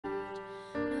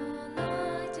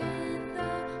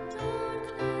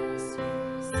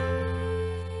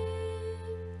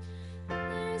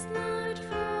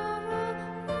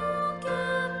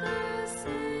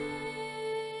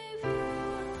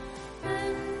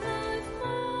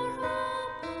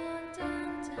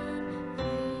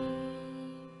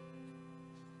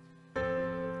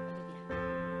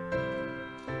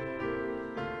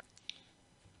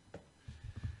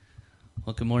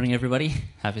Well, good morning, everybody.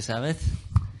 Happy Sabbath.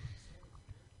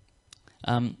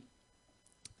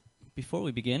 Before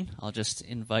we begin, I'll just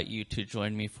invite you to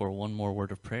join me for one more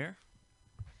word of prayer,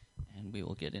 and we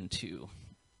will get into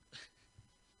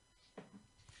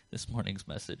this morning's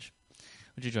message.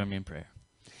 Would you join me in prayer?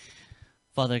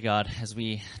 Father God, as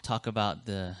we talk about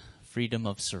the freedom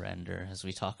of surrender, as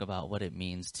we talk about what it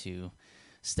means to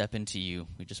step into you,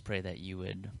 we just pray that you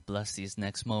would bless these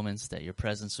next moments, that your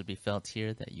presence would be felt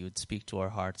here, that you would speak to our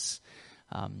hearts,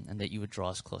 and that you would draw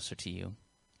us closer to you.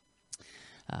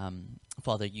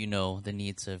 Father, you know the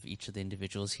needs of each of the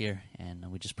individuals here,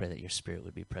 and we just pray that your Spirit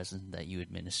would be present, that you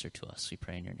would minister to us. We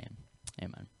pray in your name.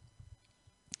 Amen.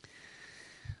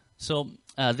 So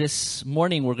this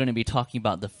morning we're going to be talking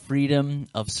about the freedom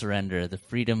of surrender, the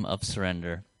freedom of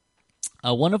surrender.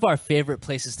 One of our favorite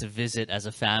places to visit as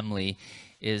a family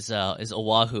is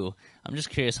Oahu. I'm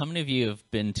just curious, how many of you have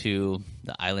been to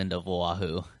the island of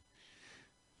Oahu?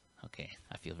 Okay,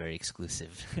 I feel very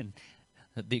exclusive.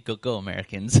 Go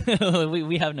Americans.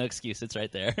 we have no excuse. It's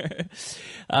right there.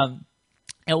 And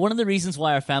one of the reasons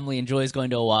why our family enjoys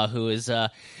going to Oahu is,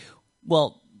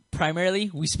 primarily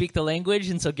we speak the language,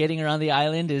 and so getting around the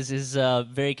island is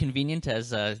very convenient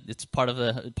as it's part of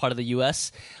the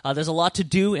U.S. There's a lot to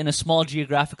do in a small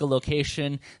geographical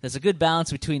location. There's a good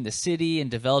balance between the city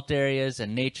and developed areas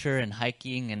and nature and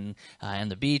hiking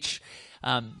and the beach.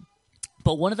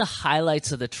 But one of the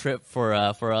highlights of the trip for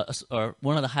us, or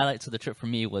one of the highlights of the trip for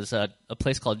me, was a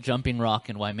place called Jumping Rock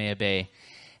in Waimea Bay.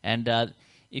 And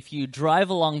if you drive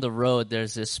along the road,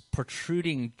 there's this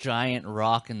protruding giant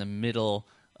rock in the middle.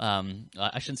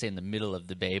 I shouldn't say in the middle of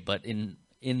the bay, but in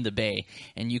the bay.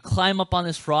 And you climb up on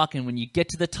this rock, and when you get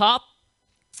to the top,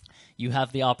 you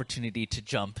have the opportunity to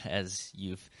jump, as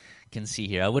you can see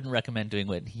here. I wouldn't recommend doing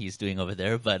what he's doing over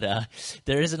there, but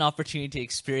there is an opportunity to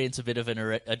experience a bit of an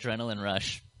adrenaline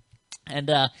rush. And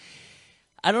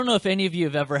I don't know if any of you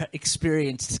have ever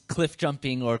experienced cliff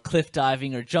jumping or cliff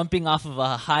diving or jumping off of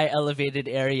a high elevated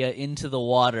area into the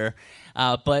water,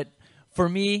 but for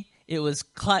me, it was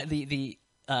the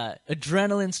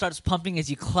adrenaline starts pumping as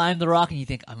you climb the rock, and you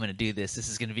think, I'm going to do this. This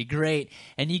is going to be great.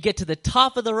 And you get to the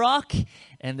top of the rock,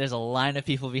 and there's a line of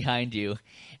people behind you.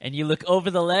 And you look over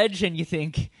the ledge, and you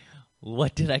think,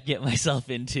 what did I get myself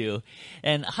into?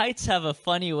 And heights have a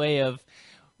funny way of,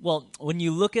 when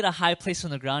you look at a high place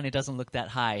on the ground, it doesn't look that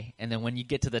high. And then when you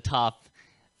get to the top,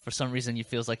 for some reason, it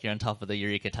feels like you're on top of the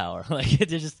Eureka Tower.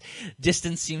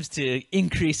 Distance seems to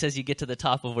increase as you get to the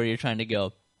top of where you're trying to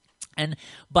go. And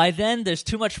by then, there's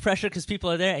too much pressure because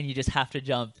people are there, and you just have to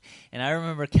jump. And I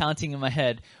remember counting in my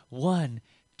head, 1,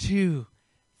 2,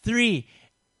 3,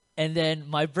 and then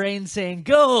my brain saying,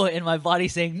 go, and my body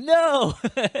saying, no.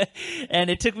 And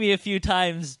it took me a few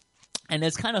times, and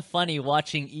it's kind of funny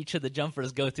watching each of the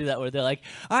jumpers go through that, where they're like,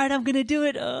 all right, I'm going to do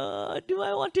it. Do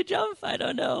I want to jump? I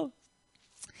don't know.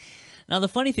 Now, the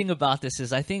funny thing about this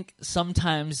is I think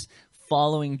sometimes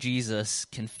following Jesus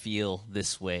can feel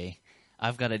this way.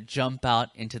 I've got to jump out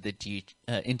into the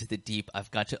deep.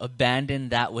 I've got to abandon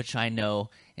that which I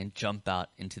know and jump out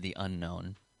into the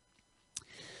unknown.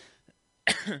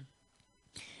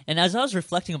 And as I was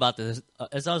reflecting about this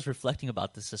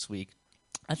this week,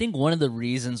 I think one of the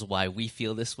reasons why we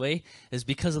feel this way is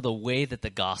because of the way that the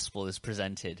gospel is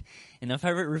presented. And if I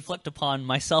reflect upon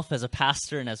myself as a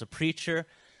pastor and as a preacher,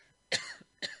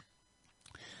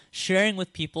 sharing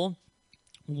with people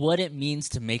what it means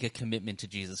to make a commitment to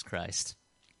Jesus Christ.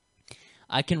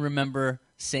 I can remember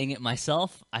saying it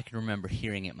myself. I can remember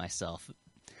hearing it myself.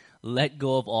 Let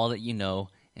go of all that you know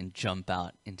and jump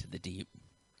out into the deep.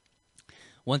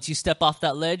 Once you step off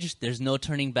that ledge, there's no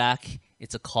turning back.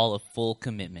 It's a call of full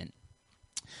commitment.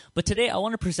 But today I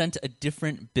want to present a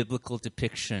different biblical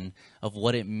depiction of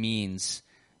what it means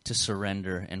to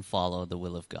surrender and follow the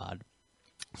will of God.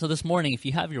 So this morning, if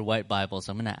you have your white Bibles,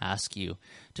 I'm going to ask you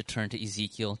to turn to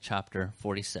Ezekiel chapter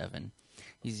 47.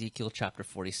 Ezekiel chapter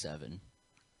 47.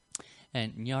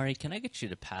 And Nyari, can I get you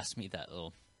to pass me that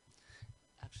little...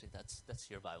 Actually, that's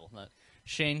your Bible.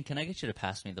 Shane, can I get you to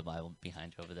pass me the Bible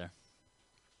behind you over there?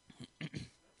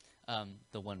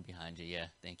 The one behind you, yeah,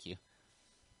 thank you.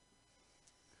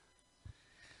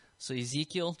 So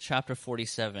Ezekiel chapter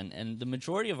 47, and the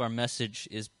majority of our message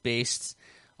is based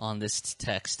on this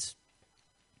text.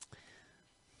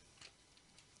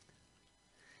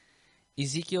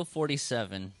 Ezekiel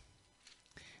 47.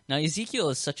 Now, Ezekiel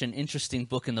is such an interesting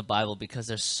book in the Bible because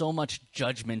there's so much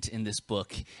judgment in this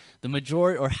book. The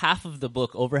majority, or half of the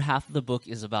book, over half of the book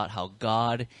is about how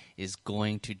God is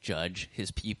going to judge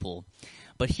his people.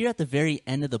 But here at the very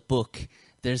end of the book,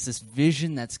 there's this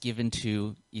vision that's given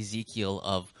to Ezekiel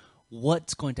of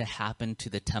what's going to happen to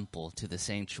the temple, to the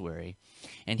sanctuary.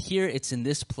 And here it's in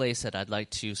this place that I'd like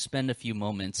to spend a few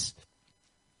moments.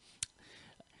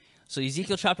 So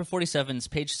Ezekiel chapter 47 is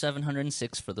page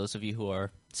 706 for those of you who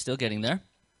are still getting there.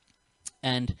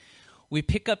 And we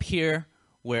pick up here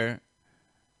where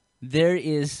there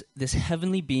is this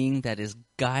heavenly being that is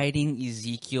guiding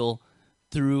Ezekiel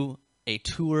through a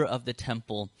tour of the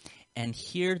temple. And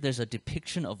here there's a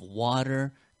depiction of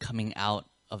water coming out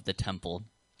of the temple.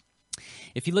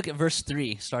 If you look at verse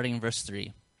 3, starting in verse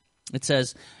 3, it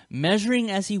says,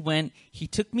 "Measuring as he went, he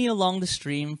took me along the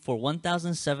stream for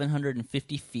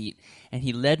 1,750 feet, and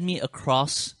he led me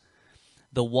across.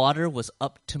 The water was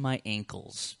up to my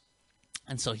ankles."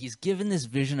 And so he's given this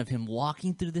vision of him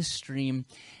walking through this stream,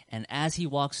 and as he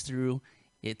walks through,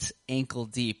 it's ankle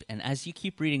deep. And as you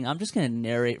keep reading, I'm just going to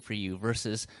narrate for you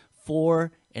verses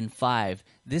 4 and 5.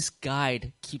 This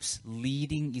guide keeps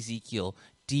leading Ezekiel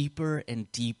deeper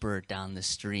and deeper down the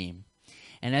stream.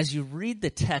 And as you read the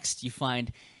text, you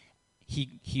find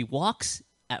he walks,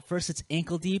 at first it's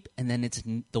ankle deep, and then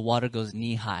the water goes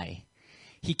knee high.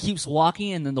 He keeps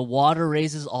walking, and then the water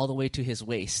raises all the way to his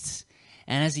waists.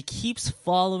 And as he keeps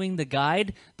following the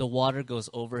guide, the water goes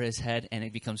over his head, and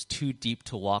it becomes too deep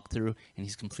to walk through, and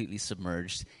he's completely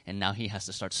submerged, and now he has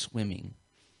to start swimming.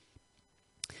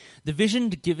 The vision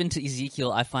given to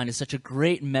Ezekiel, I find, is such a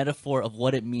great metaphor of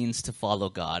what it means to follow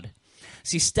God.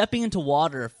 See, stepping into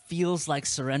water feels like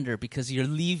surrender because you're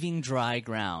leaving dry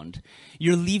ground.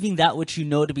 You're leaving that which you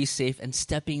know to be safe and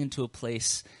stepping into a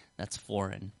place that's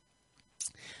foreign.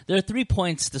 There are 3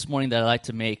 points this morning that I'd like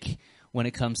to make when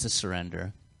it comes to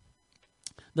surrender.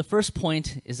 The first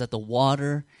point is that the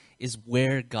water is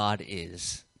where God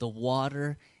is. The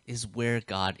water is where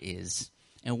God is.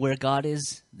 And where God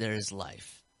is, there is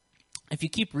life. If you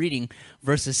keep reading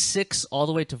verses 6 all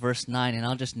the way to verse 9, and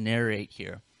I'll just narrate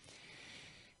here.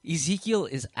 Ezekiel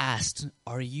is asked,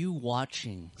 "Are you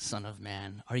watching, Son of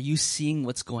Man? Are you seeing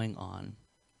what's going on?"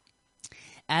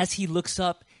 As he looks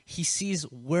up, he sees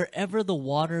wherever the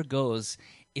water goes,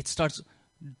 it starts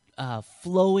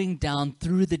flowing down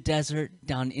through the desert,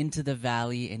 down into the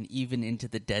valley, and even into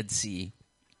the Dead Sea.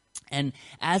 And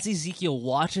as Ezekiel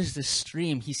watches the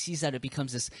stream, he sees that it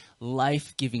becomes this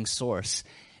life-giving source.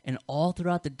 And all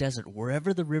throughout the desert,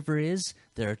 wherever the river is,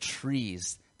 there are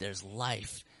trees, there's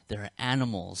life, there are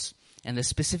animals. And the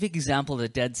specific example the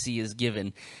Dead Sea is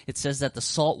given. It says that the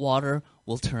salt water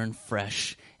will turn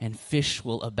fresh, and fish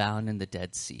will abound in the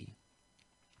Dead Sea.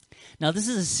 Now, this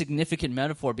is a significant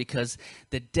metaphor because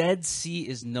the Dead Sea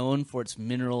is known for its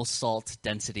mineral salt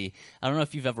density. I don't know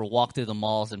if you've ever walked through the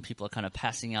malls and people are kind of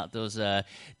passing out those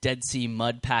Dead Sea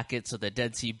mud packets or the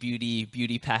Dead Sea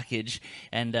beauty package.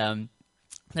 And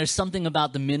there's something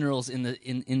about the minerals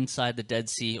inside the Dead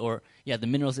Sea, the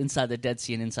minerals inside the Dead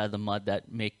Sea and inside the mud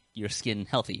that make your skin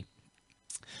healthy.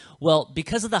 Well,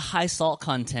 because of the high salt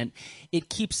content, it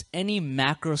keeps any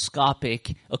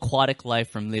macroscopic aquatic life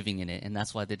from living in it, and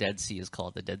that's why the Dead Sea is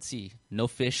called the Dead Sea. No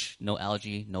fish, no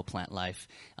algae, no plant life,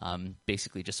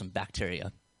 basically just some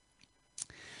bacteria.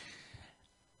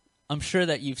 I'm sure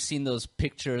that you've seen those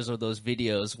pictures or those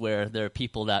videos where there are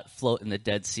people that float in the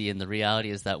Dead Sea, and the reality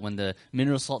is that when the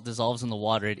mineral salt dissolves in the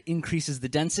water, it increases the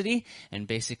density, and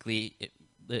basically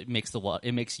it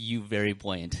makes you very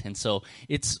buoyant. And so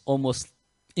it's almost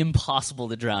impossible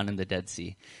to drown in the Dead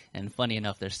Sea. And funny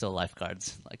enough, there's still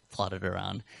lifeguards plotted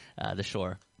around the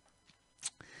shore.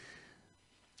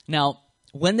 Now,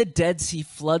 when the Dead Sea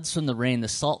floods from the rain, the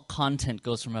salt content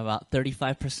goes from about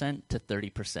 35% to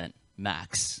 30%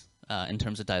 max in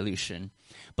terms of dilution.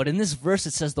 But in this verse,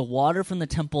 it says the water from the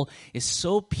temple is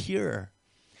so pure,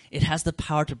 it has the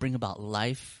power to bring about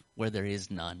life where there is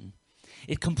none.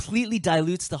 It completely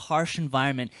dilutes the harsh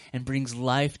environment and brings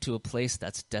life to a place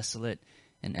that's desolate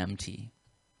and empty.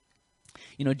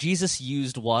 You know, Jesus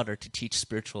used water to teach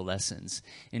spiritual lessons.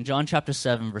 In John chapter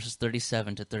 7, verses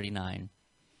 37 to 39,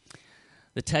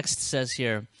 the text says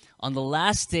here, "On the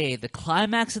last day, the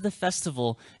climax of the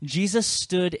festival, Jesus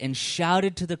stood and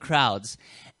shouted to the crowds,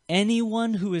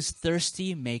 'Anyone who is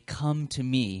thirsty may come to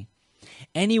me.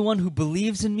 Anyone who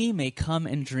believes in me may come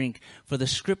and drink, for the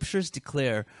scriptures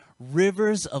declare,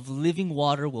 rivers of living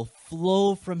water will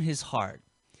flow from his heart.'"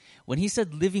 When he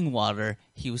said living water,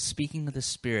 he was speaking of the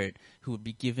Spirit who would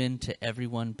be given to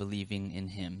everyone believing in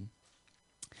him.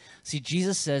 See,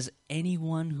 Jesus says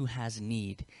anyone who has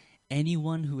need,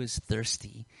 anyone who is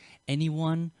thirsty,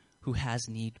 anyone who has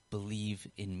need, believe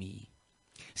in me.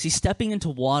 See, stepping into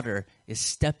water is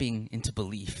stepping into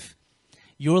belief.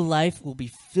 Your life will be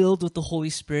filled with the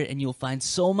Holy Spirit, and you'll find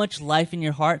so much life in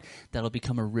your heart that it'll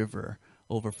become a river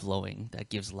overflowing that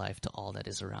gives life to all that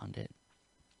is around it.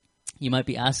 You might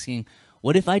be asking,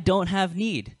 what if I don't have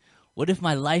need? What if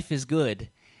my life is good?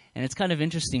 And it's kind of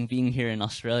interesting being here in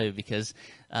Australia because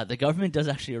the government does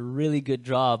actually a really good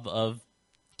job of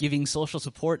giving social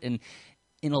support. And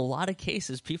in a lot of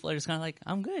cases, people are just kind of like,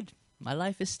 I'm good. My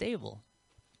life is stable.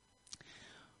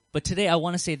 But today I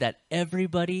want to say that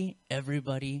everybody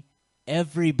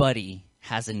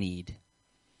has a need.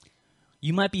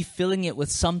 You might be filling it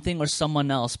with something or someone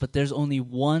else, but there's only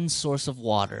one source of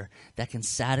water that can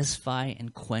satisfy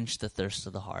and quench the thirst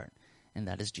of the heart, and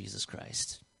that is Jesus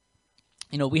Christ.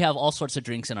 You know, we have all sorts of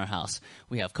drinks in our house.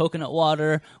 We have coconut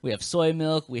water, we have soy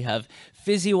milk, we have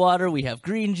fizzy water, we have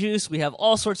green juice, we have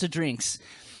all sorts of drinks.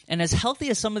 And as healthy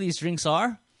as some of these drinks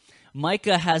are,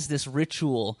 Micah has this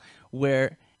ritual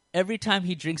where every time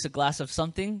he drinks a glass of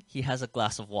something, he has a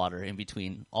glass of water in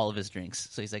between all of his drinks.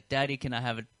 So he's like, Daddy, can I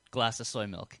have a glass of soy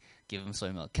milk? Give him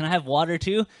soy milk. Can I have water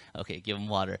too? Okay, give him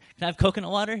water. Can I have coconut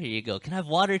water? Here you go. Can I have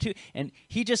water too? And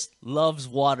he just loves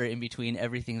water in between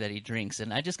everything that he drinks.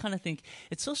 And I just kind of think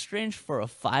it's so strange for a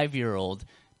 5-year-old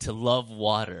to love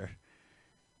water.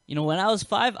 You know, when I was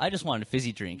 5, I just wanted a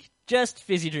fizzy drink. Just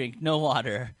fizzy drink, no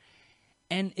water.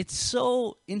 And it's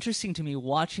so interesting to me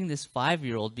watching this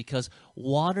 5-year-old because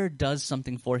water does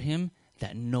something for him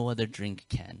that no other drink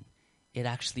can. It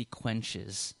actually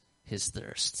quenches his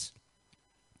thirst.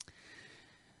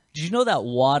 Did you know that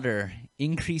water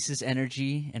increases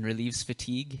energy and relieves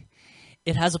fatigue?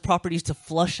 It has the properties to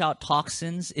flush out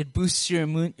toxins. It boosts your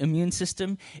immune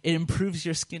system. It improves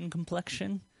your skin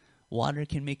complexion. Water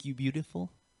can make you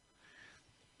beautiful.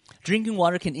 Drinking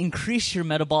water can increase your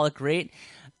metabolic rate.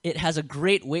 It has a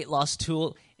great weight loss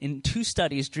tool. In 2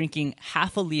 studies, drinking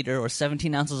half a liter or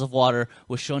 17 ounces of water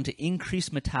was shown to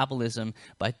increase metabolism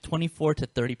by 24 to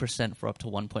 30% for up to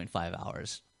 1.5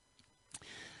 hours.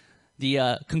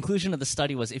 The conclusion of the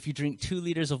study was if you drink 2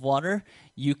 liters of water,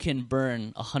 you can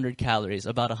burn 100 calories,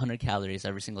 about 100 calories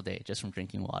every single day just from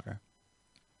drinking water.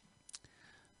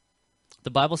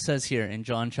 The Bible says here in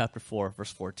John chapter 4,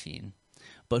 verse 14,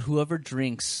 "But whoever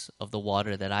drinks of the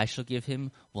water that I shall give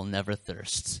him will never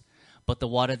thirst. But the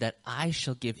water that I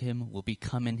shall give him will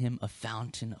become in him a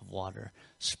fountain of water,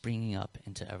 springing up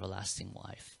into everlasting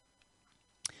life."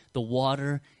 The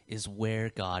water is where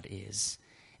God is.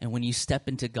 And when you step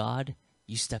into God,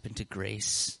 you step into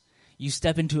grace. You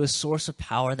step into a source of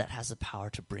power that has the power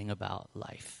to bring about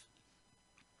life.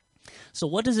 So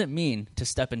what does it mean to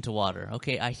step into water?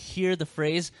 Okay, I hear the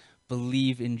phrase,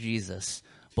 believe in Jesus.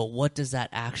 But what does that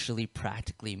actually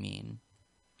practically mean?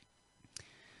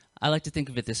 I like to think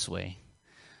of it this way.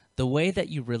 The way that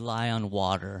you rely on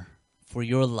water for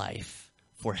your life,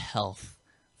 for health,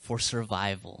 for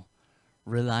survival,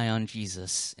 rely on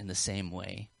Jesus in the same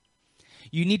way.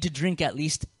 You need to drink at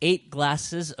least 8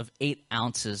 glasses of 8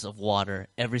 ounces of water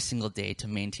every single day to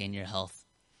maintain your health.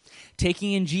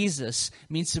 Taking in Jesus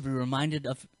means to be reminded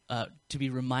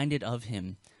of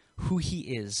him, who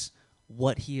he is,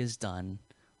 what he has done,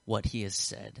 what he has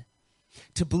said.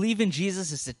 To believe in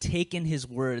Jesus is to take in his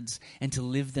words and to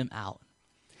live them out.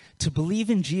 To believe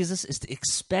in Jesus is to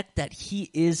expect that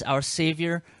he is our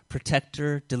Savior,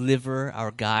 protector, deliverer,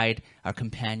 our guide, our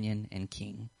companion, and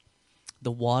King.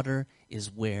 The water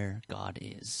is where God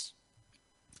is.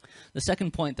 The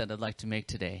second point that I'd like to make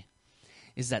today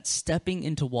is that stepping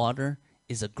into water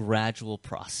is a gradual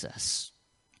process.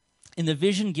 In the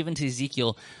vision given to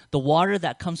Ezekiel, the water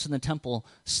that comes from the temple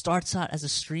starts out as a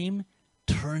stream,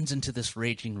 turns into this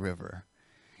raging river.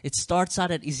 It starts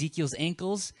out at Ezekiel's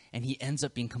ankles, and he ends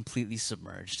up being completely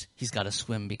submerged. He's got to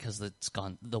swim because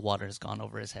the water has gone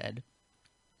over his head.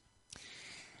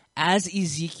 As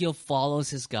Ezekiel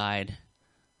follows his guide,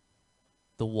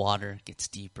 the water gets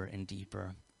deeper and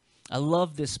deeper. I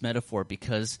love this metaphor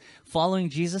because following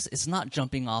Jesus is not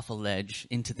jumping off a ledge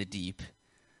into the deep.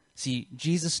 See,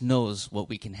 Jesus knows what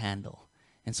we can handle.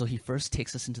 And so he first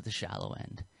takes us into the shallow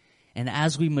end. And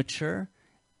as we mature,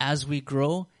 as we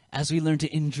grow, as we learn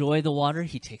to enjoy the water,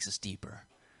 he takes us deeper.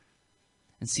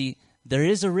 And see, there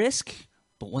is a risk,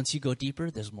 but once you go deeper,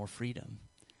 there's more freedom.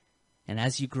 And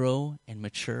as you grow and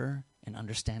mature and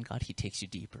understand God, he takes you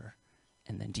deeper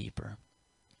and then deeper.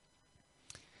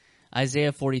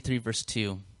 Isaiah 43 verse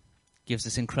 2 gives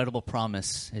this incredible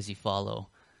promise as you follow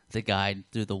the guide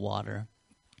through the water.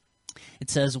 It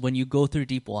says, when you go through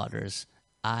deep waters,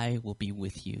 I will be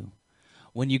with you.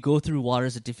 When you go through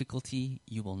waters of difficulty,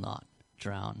 you will not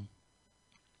drown.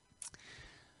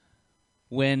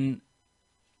 When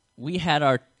we had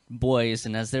our boys,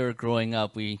 and as they were growing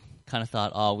up, we kind of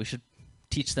thought, we should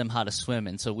teach them how to swim.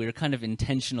 And so we were kind of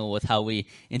intentional with how we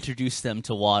introduced them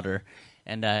to water.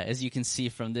 And as you can see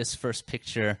from this first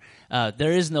picture,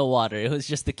 there is no water. It was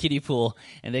just the kiddie pool.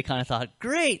 And they kind of thought,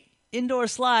 great, indoor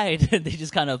slide. They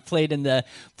just kind of played in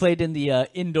the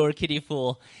indoor kiddie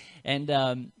pool. And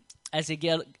as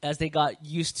they got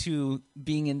used to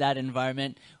being in that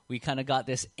environment, we kind of got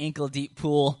this ankle-deep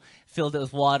pool, filled it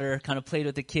with water, kind of played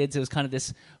with the kids. It was kind of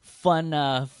this fun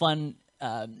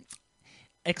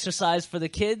exercise for the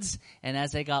kids. And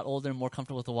as they got older and more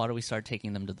comfortable with the water, we started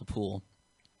taking them to the pool.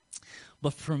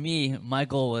 But for me, my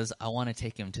goal was I want to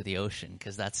take him to the ocean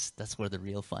because that's where the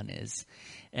real fun is.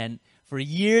 And for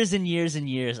years and years and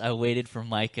years, I waited for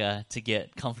Micah to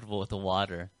get comfortable with the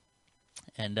water.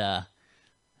 And I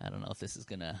don't know if this is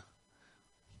going to...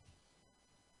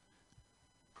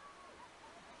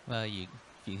 Well, if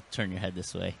you turn your head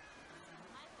this way.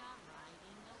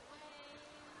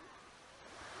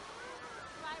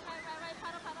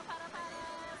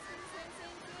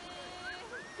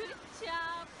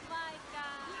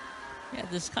 Yeah,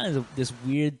 there's kind of this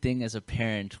weird thing as a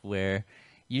parent where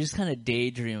you just kind of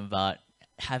daydream about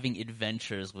having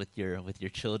adventures with your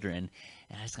children.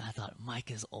 And I thought,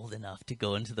 Mike is old enough to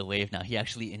go into the wave now. He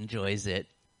actually enjoys it.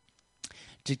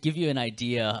 To give you an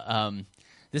idea,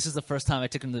 this is the first time I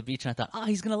took him to the beach, and I thought,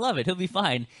 he's going to love it. He'll be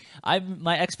fine.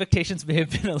 My expectations may have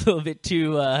been a little bit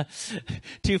too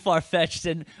far-fetched,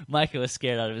 and Micah was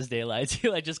scared out of his daylights.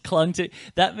 He just clung to...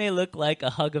 That may look like a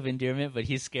hug of endearment, but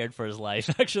he's scared for his life,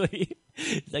 actually.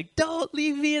 He's like, don't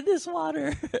leave me in this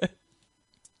water.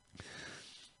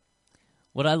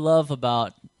 What I love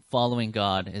about following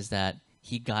God is that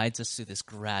he guides us through this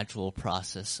gradual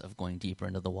process of going deeper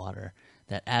into the water.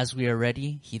 That as we are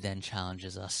ready, he then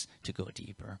challenges us to go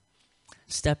deeper.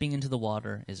 Stepping into the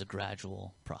water is a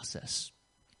gradual process.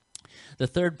 The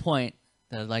third point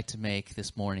that I'd like to make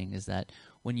this morning is that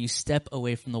when you step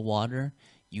away from the water,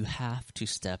 you have to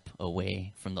step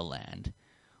away from the land.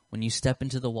 When you step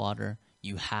into the water,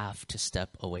 you have to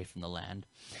step away from the land.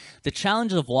 The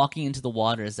challenge of walking into the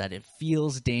water is that it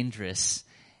feels dangerous,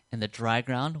 and the dry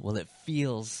ground, well, it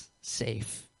feels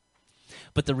safe.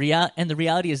 But the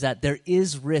reality is that there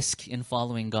is risk in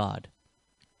following God.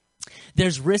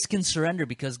 There's risk in surrender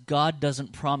because God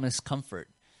doesn't promise comfort.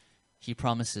 He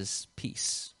promises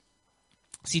peace.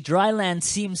 See, dry land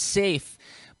seems safe,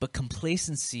 but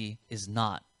complacency is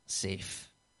not safe.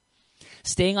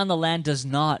 Staying on the land does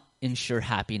not ensure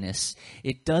happiness.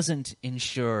 It doesn't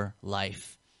ensure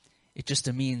life. It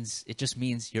just means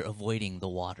you're avoiding the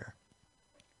water.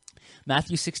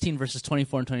 Matthew 16, verses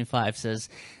 24 and 25 says,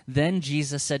 Then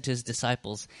Jesus said to his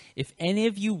disciples, If any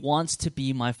of you wants to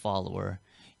be my follower,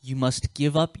 you must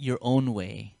give up your own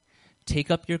way,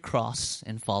 take up your cross,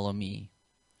 and follow me.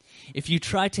 If you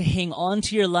try to hang on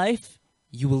to your life,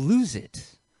 you will lose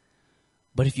it.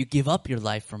 But if you give up your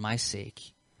life for my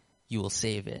sake, you will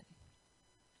save it.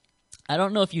 I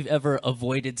don't know if you've ever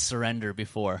avoided surrender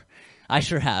before. I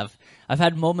sure have. I've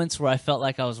had moments where I felt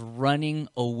like I was running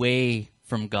away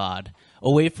from God,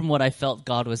 away from what I felt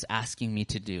God was asking me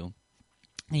to do.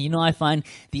 And I find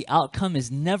the outcome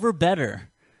is never better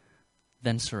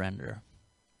than surrender.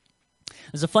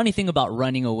 There's a funny thing about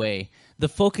running away. The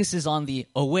focus is on the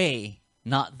away,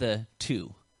 not the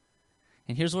to.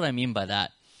 And here's what I mean by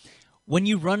that. When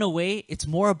you run away, it's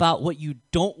more about what you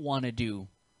don't want to do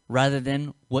rather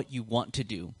than what you want to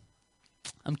do.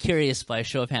 I'm curious, by a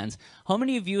show of hands, how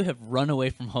many of you have run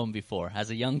away from home before? As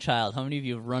a young child, how many of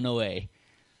you have run away?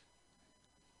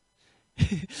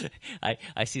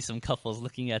 I see some couples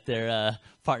looking at their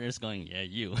partners going, yeah,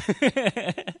 you.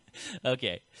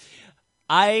 Okay.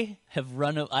 I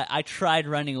tried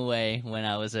running away when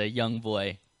I was a young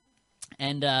boy.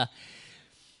 And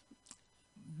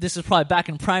this was probably back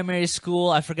in primary school.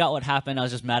 I forgot what happened. I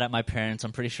was just mad at my parents.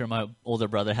 I'm pretty sure my older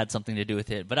brother had something to do with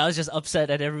it. But I was just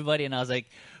upset at everybody, and I was like,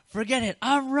 forget it.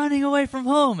 I'm running away from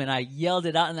home. And I yelled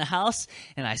it out in the house,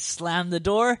 and I slammed the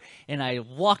door, and I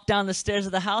walked down the stairs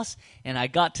of the house, and I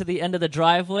got to the end of the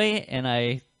driveway, and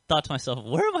I thought to myself,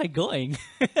 where am I going?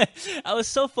 I was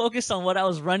so focused on what I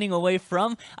was running away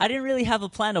from, I didn't really have a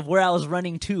plan of where I was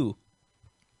running to.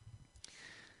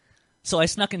 So I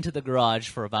snuck into the garage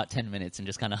for about 10 minutes and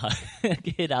just kind of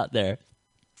hid out there.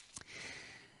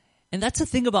 And that's the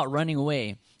thing about running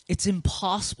away. It's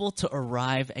impossible to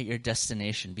arrive at your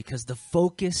destination because the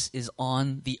focus is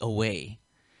on the away.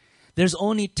 There's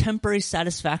only temporary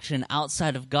satisfaction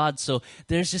outside of God, so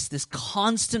there's just this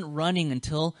constant running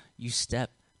until you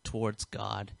step towards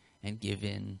God and give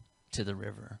in to the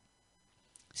river.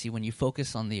 See, when you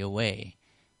focus on the away,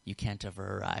 you can't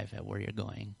ever arrive at where you're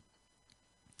going.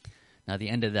 Now, the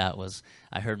end of that was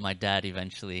I heard my dad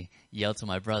eventually yell to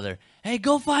my brother, "Hey,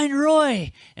 go find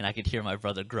Roy!" And I could hear my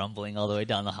brother grumbling all the way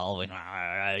down the hallway.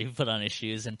 He put on his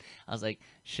shoes, and I was like,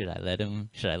 should I let him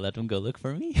go look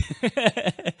for me?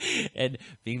 And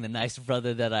being the nice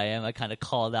brother that I am, I kind of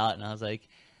called out, and I was like,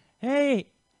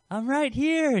 "Hey, I'm right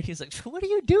here." And he's like, "What are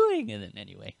you doing?" And then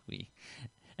anyway, we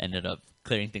ended up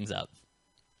clearing things up.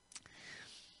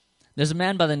 There's a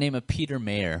man by the name of Peter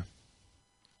Mayer.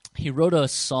 He wrote a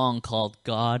song called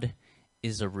 "God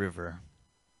is a River."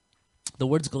 The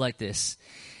words go like this: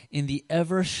 "In the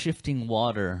ever-shifting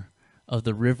water of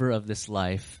the river of this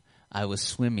life, I was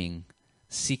swimming,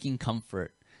 seeking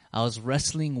comfort. I was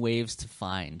wrestling waves to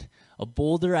find a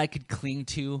boulder I could cling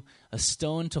to, a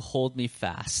stone to hold me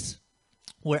fast,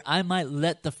 where I might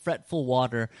let the fretful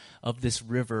water of this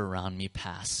river around me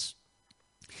pass.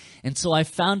 And so I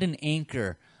found an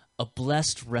anchor, a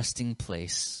blessed resting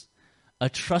place. A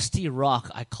trusty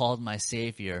rock I called my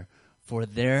Savior, for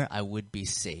there I would be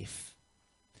safe.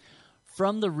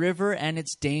 From the river and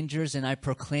its dangers, and I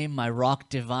proclaim my rock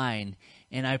divine,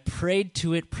 and I prayed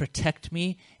to it, protect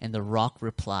me, and the rock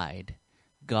replied,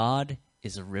 God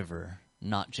is a river,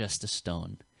 not just a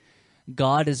stone.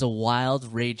 God is a wild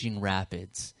raging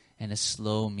rapids and a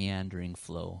slow meandering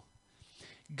flow.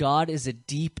 God is a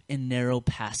deep and narrow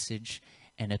passage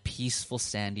and a peaceful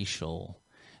sandy shoal.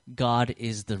 God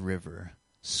is the river,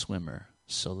 swimmer,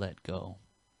 so let go.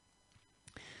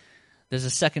 There's a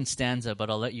second stanza, but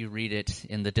I'll let you read it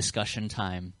in the discussion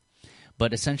time.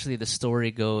 But essentially the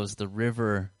story goes, the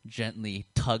river gently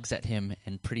tugs at him,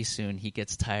 and pretty soon he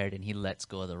gets tired and he lets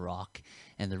go of the rock,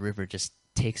 and the river just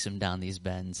takes him down these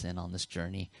bends and on this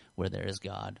journey where there is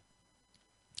God.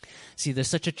 See, there's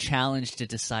such a challenge to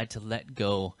decide to let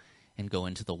go and go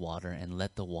into the water and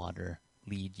let the water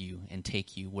lead you and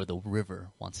take you where the river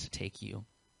wants to take you.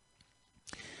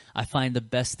 I find the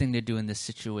best thing to do in this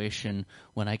situation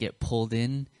when I get pulled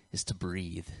in is to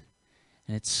breathe.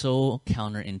 And it's so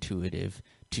counterintuitive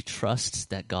to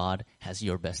trust that God has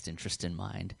your best interest in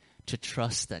mind, to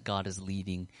trust that God is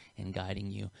leading and guiding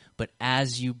you. But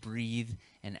as you breathe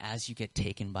and as you get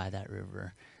taken by that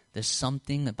river, there's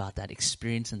something about that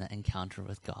experience and that encounter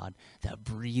with God that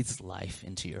breathes life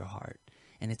into your heart.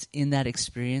 And it's in that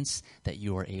experience that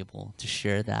you are able to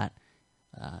share that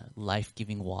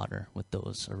life-giving water with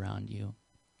those around you.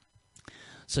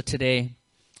 So today,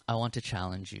 I want to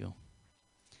challenge you.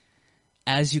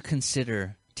 As you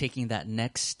consider taking that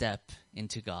next step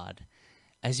into God,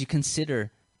 as you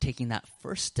consider taking that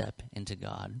first step into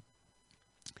God,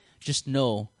 just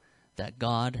know that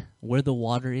God, where the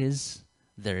water is,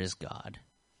 there is God.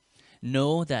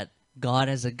 Know that God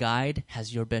as a guide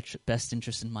has your best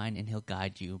interest in mind, and he'll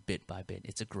guide you bit by bit.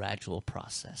 It's a gradual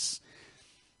process.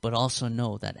 But also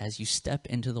know that as you step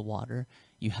into the water,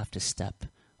 you have to step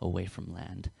away from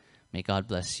land. May God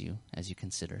bless you as you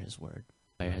consider his word.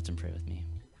 Bow your heads and pray with me.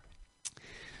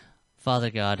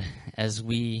 Father God, as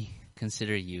we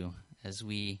consider you, as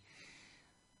we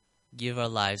give our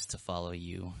lives to follow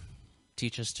you,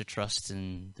 teach us to trust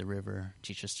in the river,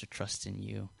 teach us to trust in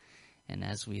you. And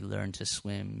as we learn to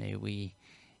swim, may we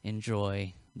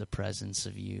enjoy the presence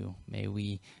of you. May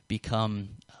we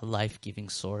become a life-giving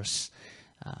source.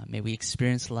 May we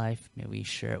experience life. May we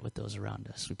share it with those around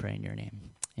us. We pray in your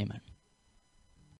name. Amen.